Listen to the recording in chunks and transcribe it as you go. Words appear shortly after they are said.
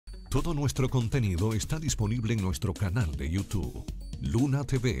Todo nuestro contenido está disponible en nuestro canal de YouTube, Iluna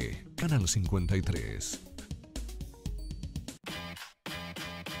TV, Canal 53.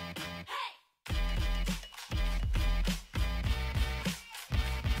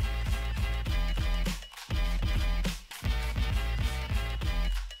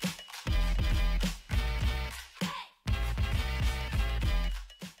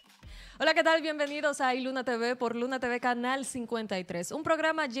 Hola, ¿qué tal? Bienvenidos a Iluna TV por Iluna TV Canal 53. Un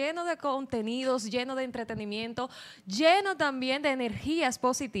programa lleno de contenidos, lleno de entretenimiento, lleno también de energías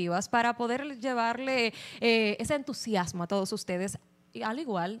positivas para poder llevarle ese entusiasmo a todos ustedes. Y al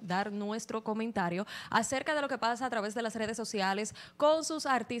igual, dar nuestro comentario acerca de lo que pasa a través de las redes sociales con sus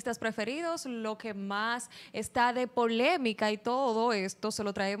artistas preferidos, lo que más está de polémica y todo esto se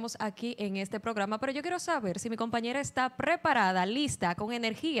lo traemos aquí en este programa. Pero yo quiero saber si mi compañera está preparada, lista, con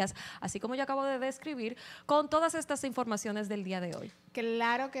energías, así como yo acabo de describir, con todas estas informaciones del día de hoy.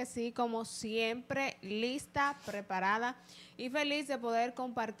 Claro que sí, como siempre, lista, preparada y feliz de poder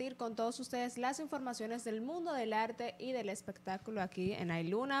compartir con todos ustedes las informaciones del mundo del arte y del espectáculo aquí en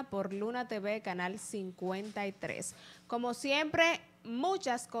Iluna por Iluna TV, Canal 53. Como siempre,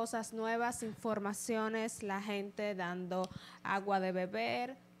 muchas cosas nuevas, informaciones, la gente dando agua de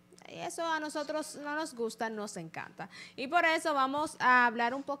beber. Y eso a nosotros no nos gusta, nos encanta. Y por eso vamos a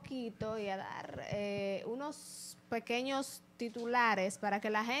hablar un poquito y a dar unos pequeños titulares para que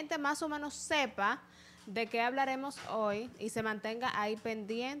la gente más o menos sepa de qué hablaremos hoy y se mantenga ahí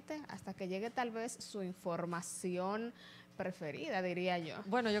pendiente hasta que llegue tal vez su información preferida, diría yo.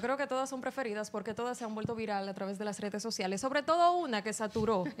 Bueno, yo creo que todas son preferidas porque todas se han vuelto viral a través de las redes sociales, sobre todo una que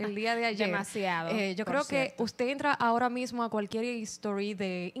saturó el día de ayer. Demasiado. Yo creo que usted entra ahora mismo a cualquier story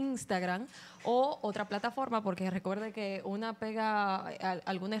de Instagram o otra plataforma, porque recuerde que una pega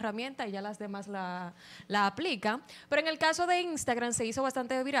alguna herramienta y ya las demás la aplica. Pero en el caso de Instagram se hizo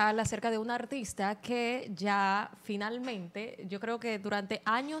bastante viral acerca de una artista que ya finalmente, yo creo que durante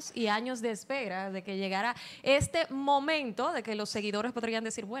años y años de espera de que llegara este momento de que los seguidores podrían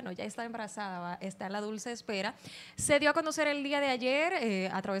decir, bueno, ya está embarazada, está en la dulce espera, se dio a conocer el día de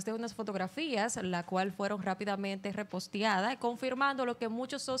ayer a través de unas fotografías, la cual fueron rápidamente reposteadas, confirmando lo que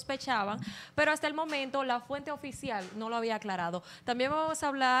muchos sospechaban, pero hasta el momento la fuente oficial no lo había aclarado. También vamos a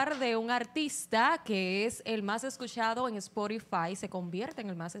hablar de un artista que es el más escuchado en Spotify, se convierte en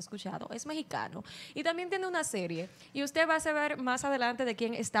el más escuchado, es mexicano y también tiene una serie y usted va a saber más adelante de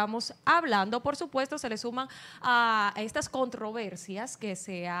quién estamos hablando. Por supuesto, se le suman a estas controversias que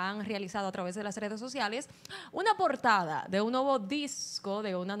se han realizado a través de las redes sociales una portada de un nuevo disco,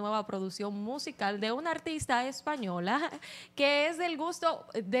 de una nueva producción musical de una artista española que es del gusto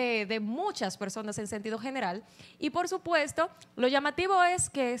de muchas personas en sentido general. Y por supuesto, lo llamativo es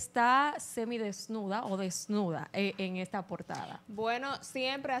que está semidesnuda o desnuda en esta portada. Bueno,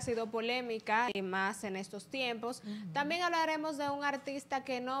 siempre ha sido polémica y más en estos tiempos. También hablaremos de un artista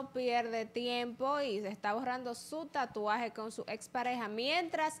que no pierde tiempo y se está borrando su tatuaje con su expareja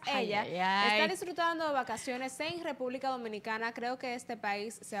mientras ella está disfrutando de vacaciones en República Dominicana. Creo que este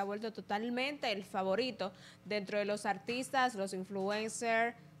país se ha vuelto totalmente el favorito dentro de los artistas, los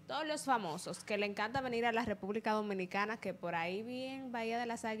influencers, todos los famosos que le encanta venir a la República Dominicana, que por ahí bien Bahía de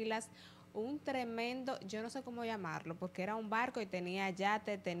las Águilas, un tremendo, yo no sé cómo llamarlo, porque era un barco y tenía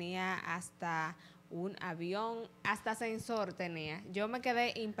yate, tenía hasta un avión, hasta ascensor tenía. Yo me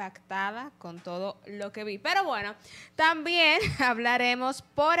quedé impactada con todo lo que vi. Pero bueno, también hablaremos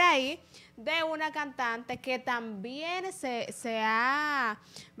por ahí de una cantante que también se ha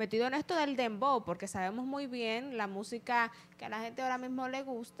metido en esto del dembow, porque sabemos muy bien la música que a la gente ahora mismo le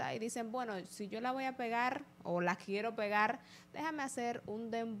gusta y dicen, bueno, si yo la voy a pegar o la quiero pegar, déjame hacer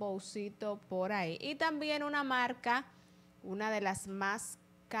un dembowcito por ahí. Y también una marca, una de las más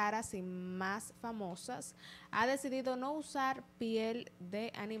caras y más famosas, ha decidido no usar piel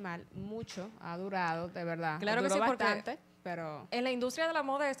de animal. Mucho ha durado, de verdad. Claro que duró sí, bastante, pero en la industria de la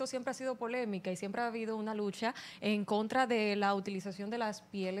moda esto siempre ha sido polémica y siempre ha habido una lucha en contra de la utilización de las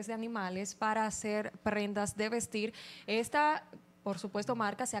pieles de animales para hacer prendas de vestir. Esta, por supuesto,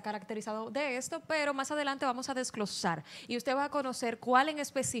 marca se ha caracterizado de esto, pero más adelante vamos a desglosar y usted va a conocer cuál en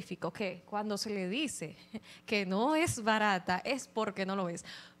específico, que cuando se le dice que no es barata es porque no lo es.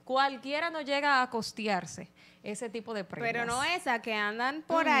 Cualquiera no llega a costearse ese tipo de prendas. pero no esa que andan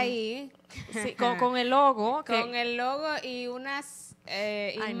por ahí. Sí, con el logo. Con el logo y unas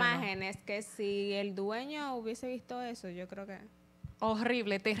imágenes que si el dueño hubiese visto eso, yo creo que...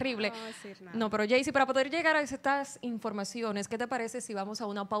 Horrible, terrible. No voy a decir nada. No, pero Jaycee, para poder llegar a estas informaciones, ¿qué te parece si vamos a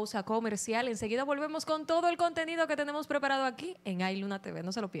una pausa comercial? Enseguida volvemos con todo el contenido que tenemos preparado aquí en Iluna TV.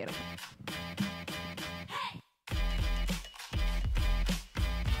 No se lo pierdan.